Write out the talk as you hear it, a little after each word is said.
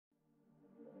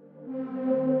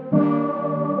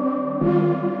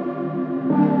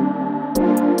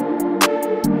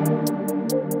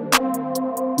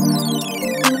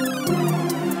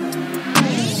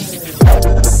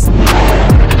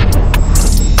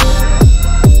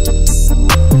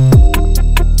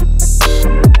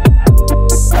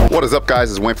What is up, guys?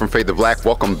 It's Wayne from Fade to Black.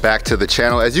 Welcome back to the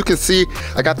channel. As you can see,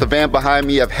 I got the van behind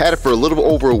me. I've had it for a little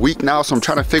over a week now, so I'm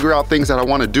trying to figure out things that I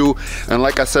want to do. And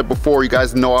like I said before, you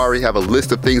guys know I already have a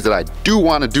list of things that I do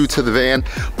want to do to the van.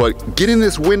 But getting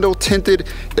this window tinted,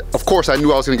 of course, I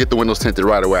knew I was going to get the windows tinted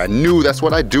right away. I knew that's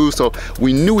what I do, so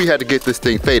we knew we had to get this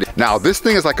thing faded. Now, this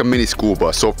thing is like a mini school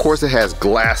bus, so of course it has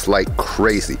glass like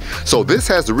crazy. So this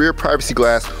has the rear privacy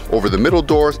glass over the middle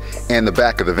doors and the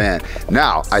back of the van.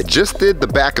 Now, I just did the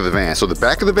back of the van, so the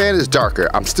back of the van is darker.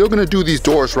 I'm still gonna do these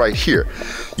doors right here.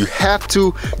 You have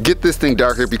to get this thing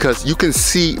darker because you can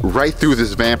see right through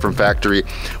this van from factory.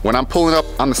 When I'm pulling up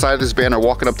on the side of this van or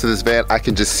walking up to this van, I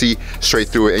can just see straight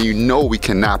through it, and you know we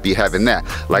cannot be having that.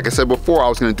 Like I said before, I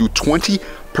was gonna do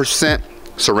 20%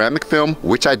 ceramic film,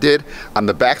 which I did on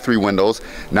the back 3 windows.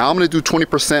 Now I'm gonna do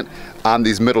 20% on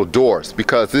these middle doors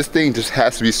because this thing just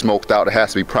has to be smoked out. It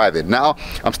has to be private. Now,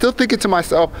 I'm still thinking to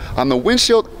myself, on the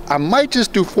windshield, I might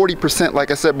just do 40%,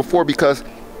 like I said before, because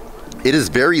it is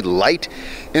very light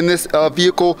in this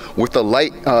vehicle with the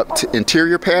light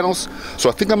interior panels. So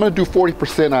I think I'm gonna do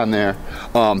 40% on there.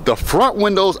 The front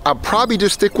windows, I'll probably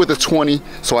just stick with a 20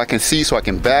 so I can see, so I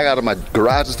can bag out of my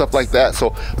garage and stuff like that.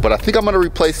 So, but I think I'm gonna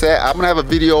replace that. I'm gonna have a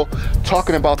video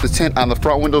talking about the tint on the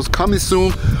front windows coming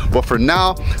soon. But for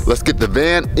now, let's get the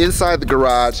van inside the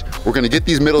garage. We're gonna get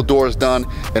these middle doors done,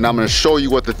 and I'm gonna show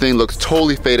you what the thing looks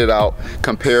totally faded out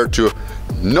compared to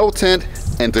no tint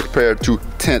and compared to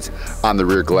tint on the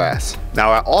rear glass.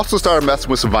 Now, I also started messing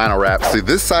with some vinyl wrap. See,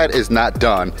 this side is not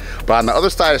done, but on the other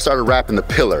side I started wrapping the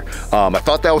pillar. I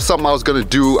thought that was something I was gonna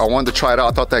do. I wanted to try it out.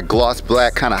 I thought that gloss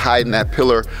black kind of hiding that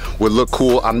pillar would look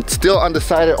cool. I'm still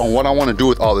undecided on what I want to do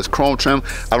with all this chrome trim.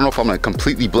 I don't know if I'm gonna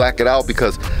completely black it out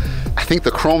because I think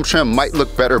the chrome trim might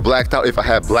look better blacked out if I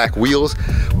have black wheels.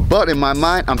 But in my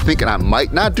mind, I'm thinking I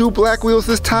might not do black wheels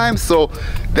this time, so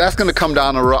that's gonna come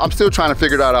down the road. I'm still trying to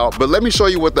figure that out, but let me show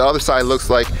you what the other side looks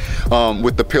like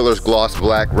with the pillars gloss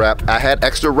black wrap. I had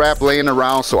extra wrap laying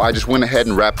around, so I just went ahead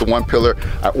and wrapped the one pillar.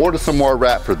 I ordered some more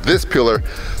wrap for this pillar,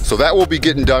 so that will be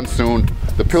getting done soon.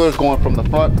 The pillar's going from the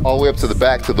front all the way up to the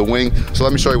back to the wing, so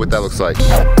let me show you what that looks like.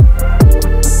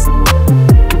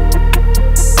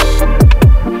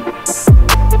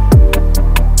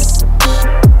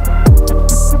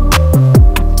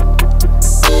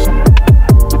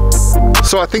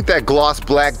 So I think that gloss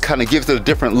black kind of gives it a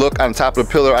different look on top of the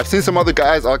pillar. I've seen some other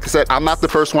guys, like I said, I'm not the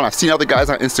first one. I've seen other guys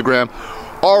on Instagram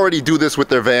already do this with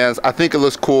their vans. I think it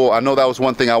looks cool. I know that was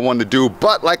one thing I wanted to do,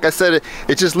 but like I said,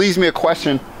 it just leaves me a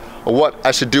question of what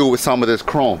I should do with some of this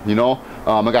chrome, you know?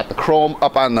 I got the chrome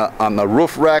up on the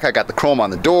roof rack. I got the chrome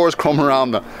on the doors, chrome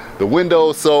around the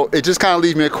windows. So it just kind of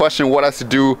leaves me a question what I should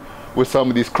do with some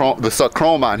of these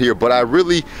chrome on here. But I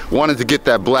really wanted to get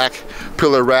that black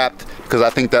pillar wrapped because I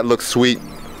think that looks sweet.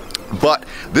 But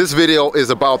this video is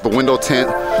about the window tint,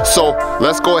 so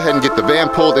let's go ahead and get the van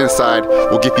pulled inside.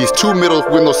 We'll get these 2 middle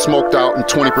windows smoked out in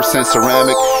 20%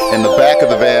 ceramic, and the back of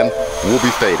the van will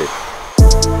be faded.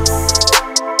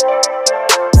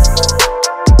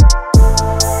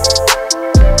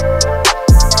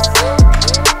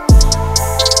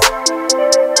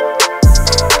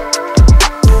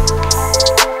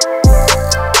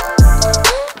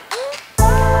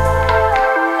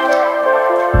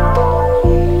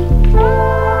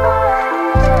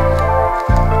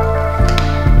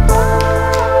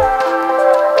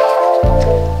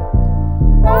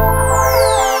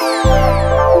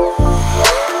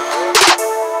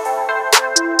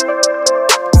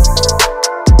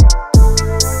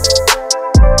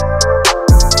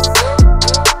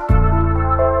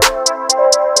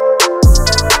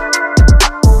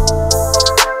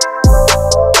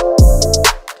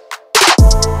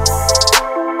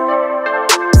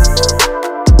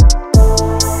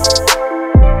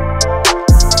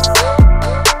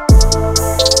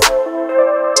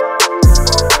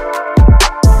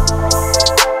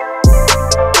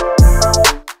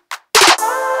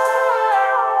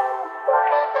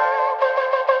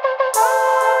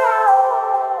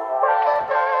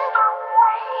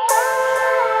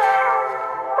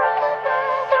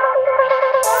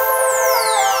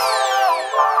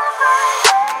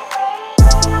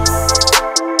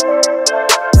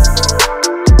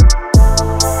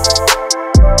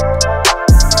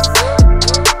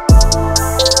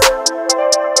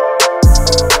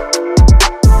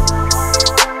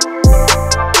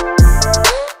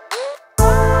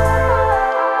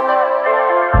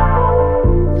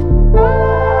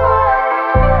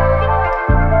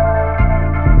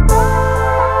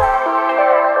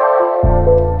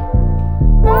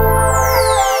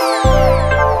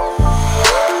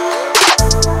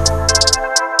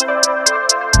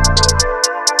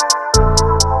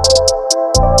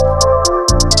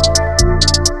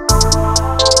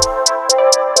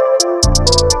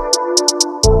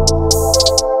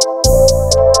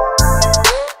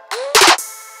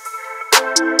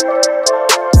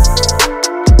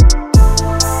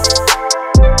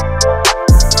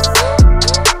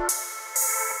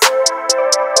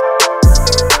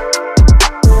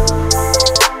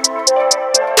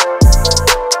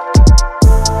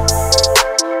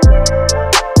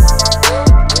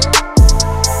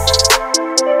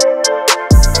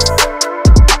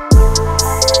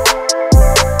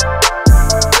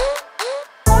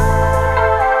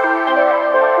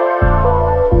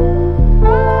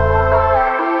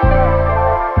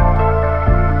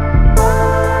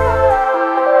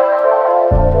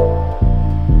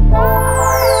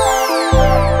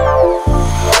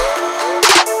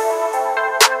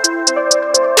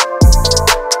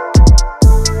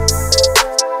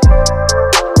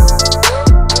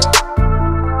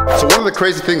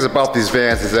 crazy things about these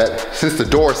vans is that since the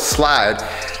doors slide,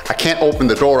 I can't open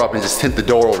the door up and just tint the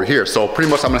door over here. So pretty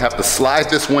much I'm gonna have to slide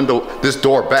this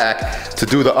door back to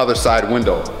do the other side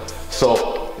window.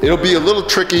 So it'll be a little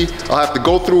tricky. I'll have to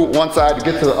go through one side to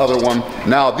get to the other one.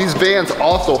 Now these vans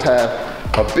also have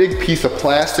a big piece of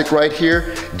plastic right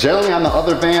here. Generally on the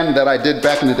other van that I did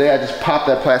back in the day, I just popped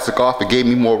that plastic off. It gave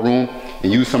me more room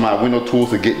and use some of my window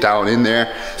tools to get down in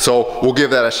there. So we'll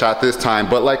give that a shot this time.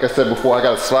 But like I said before, I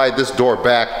gotta slide this door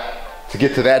back to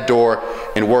get to that door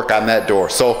and work on that door.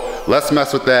 So let's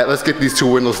mess with that. Let's get these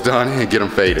two windows done and get them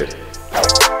faded.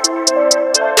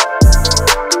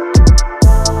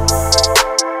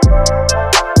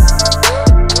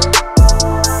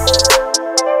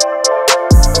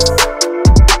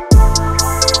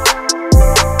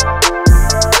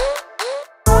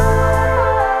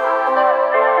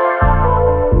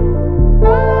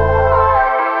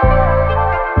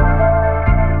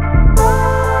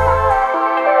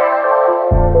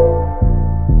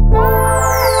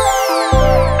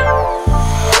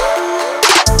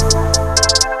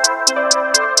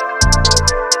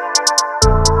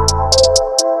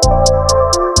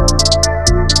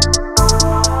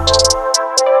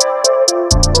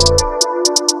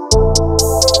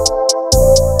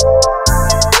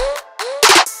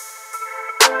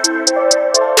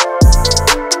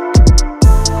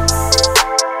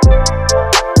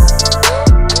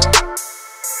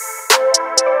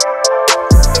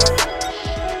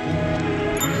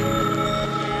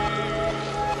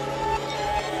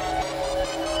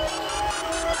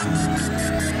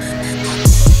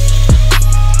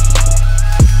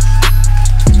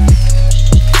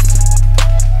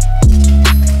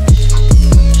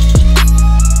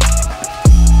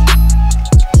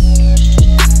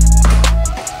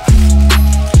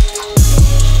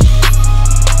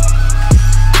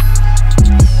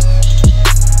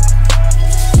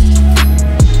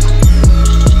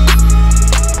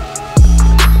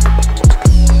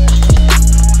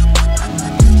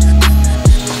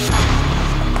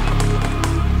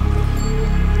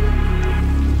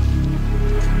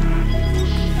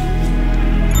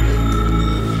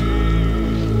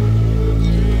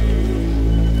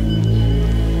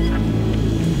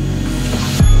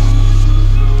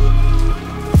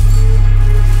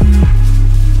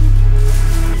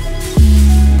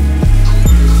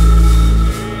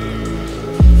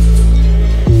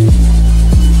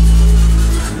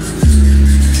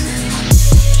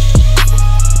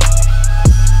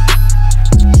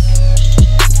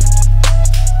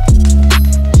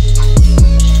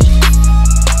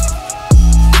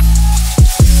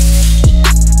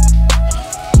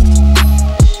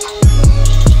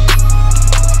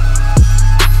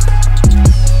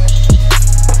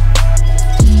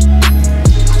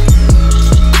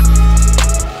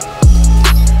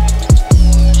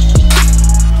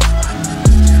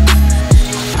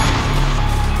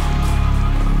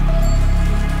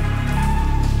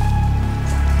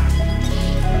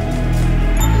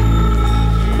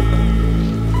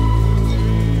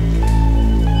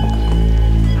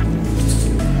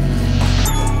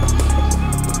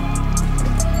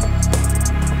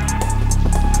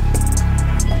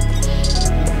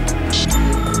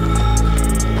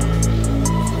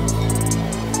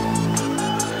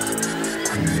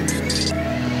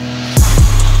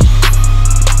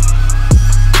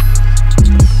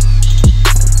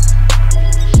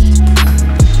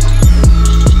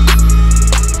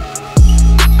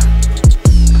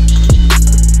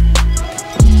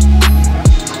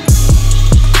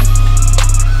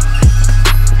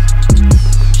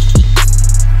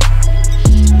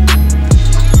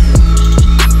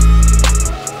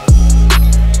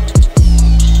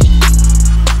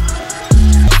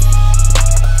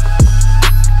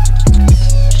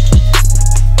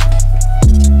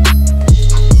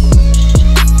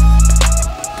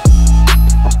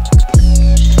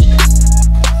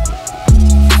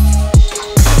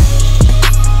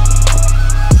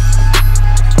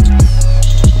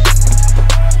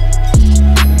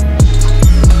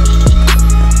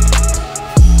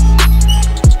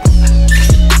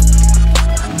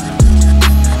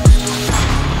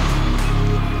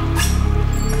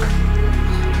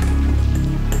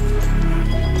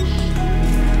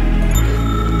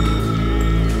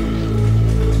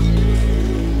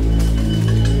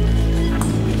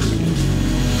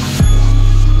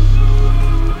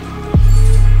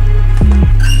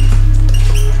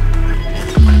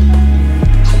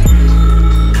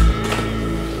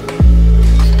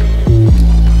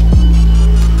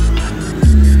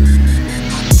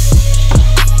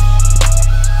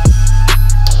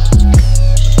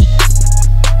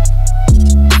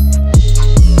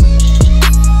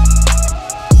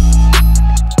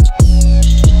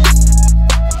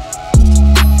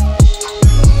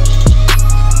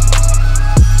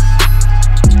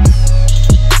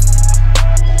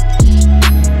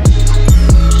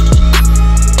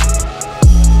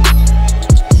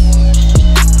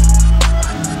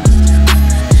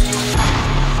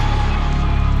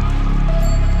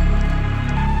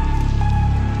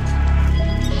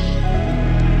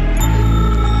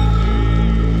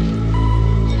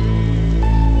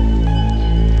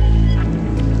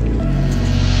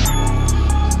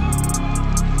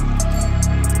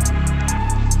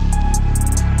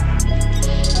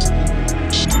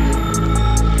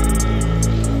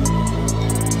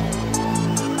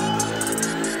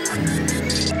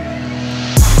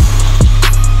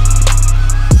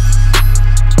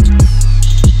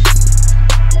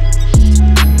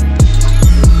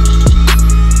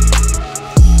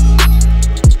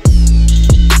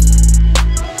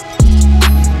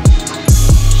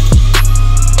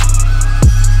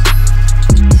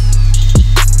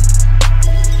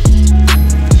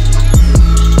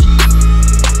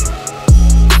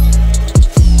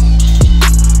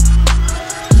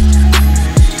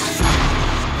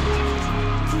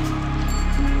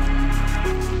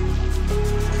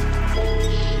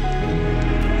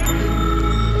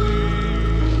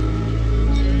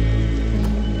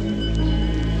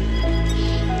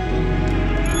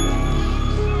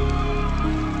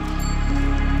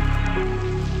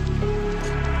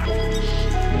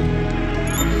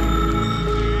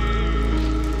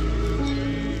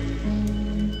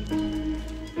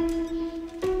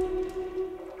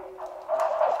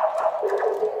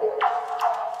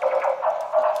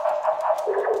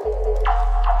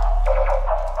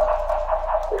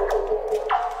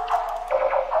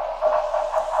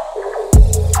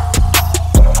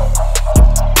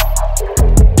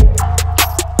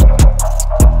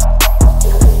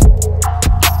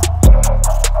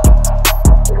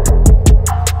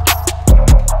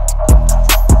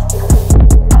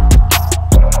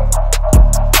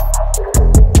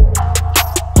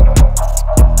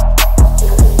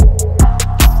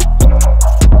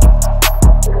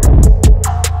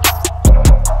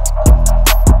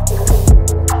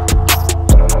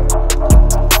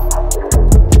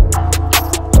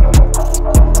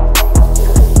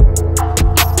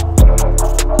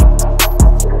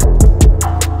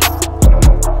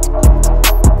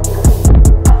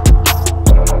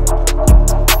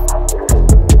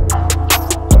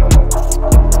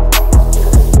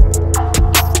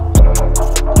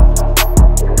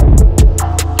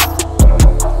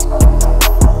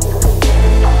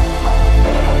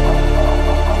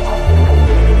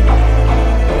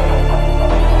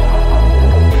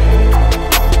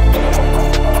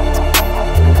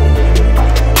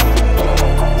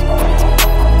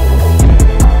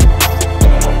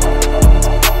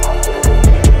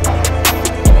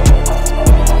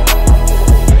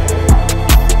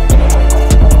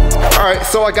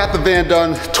 I got the van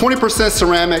done, 20%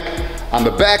 ceramic on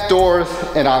the back doors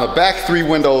and on the back 3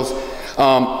 windows.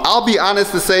 I'll be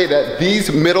honest to say that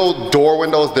these middle door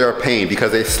windows, they're a pain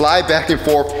because they slide back and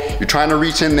forth. You're trying to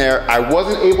reach in there. I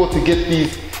wasn't able to get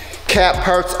these cap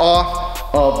parts off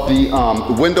of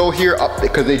the window here up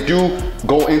because they do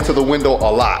go into the window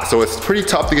a lot. So it's pretty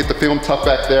tough to get the film tough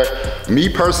back there. Me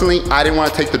personally, I didn't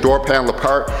want to take the door panel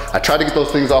apart. I tried to get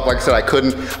those things off, like I said, I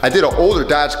couldn't. I did an older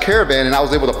Dodge Caravan and I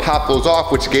was able to pop those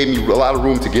off, which gave me a lot of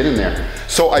room to get in there.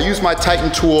 So I used my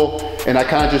Titan tool and I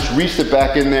kind of just reached it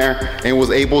back in there and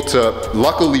was able to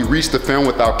luckily reach the film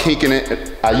without kinking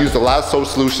it. I used a lot of soap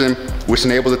solution, which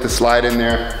enabled it to slide in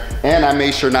there. And I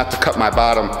made sure not to cut my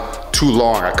bottom too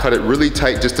long. I cut it really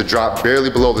tight just to drop barely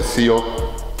below the seal,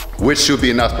 which should be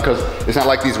enough because it's not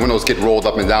like these windows get rolled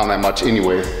up and down that much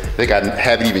anyways. I think I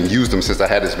haven't even used them since I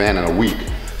had this van in a week.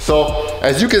 So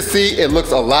as you can see, it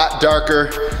looks a lot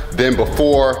darker than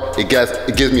before. It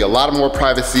gives me a lot more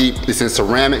privacy. It's in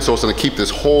ceramic, so it's gonna keep this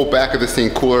whole back of this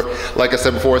thing cooler. Like I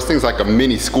said before, this thing's like a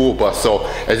mini school bus. So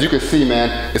as you can see,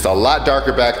 man, it's a lot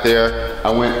darker back there.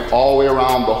 I went all the way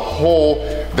around the whole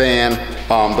van.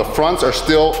 The fronts are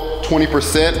still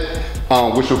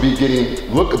 20%, which will be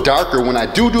look darker when I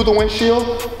do the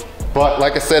windshield. But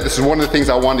like I said, this is one of the things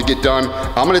I wanted to get done.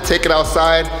 I'm gonna take it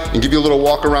outside and give you a little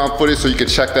walk around footage so you can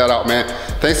check that out, man.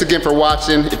 Thanks again for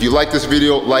watching. If you like this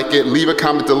video, like it, leave a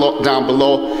comment down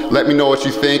below. Let me know what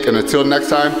you think, and until next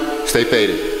time, stay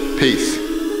faded. Peace.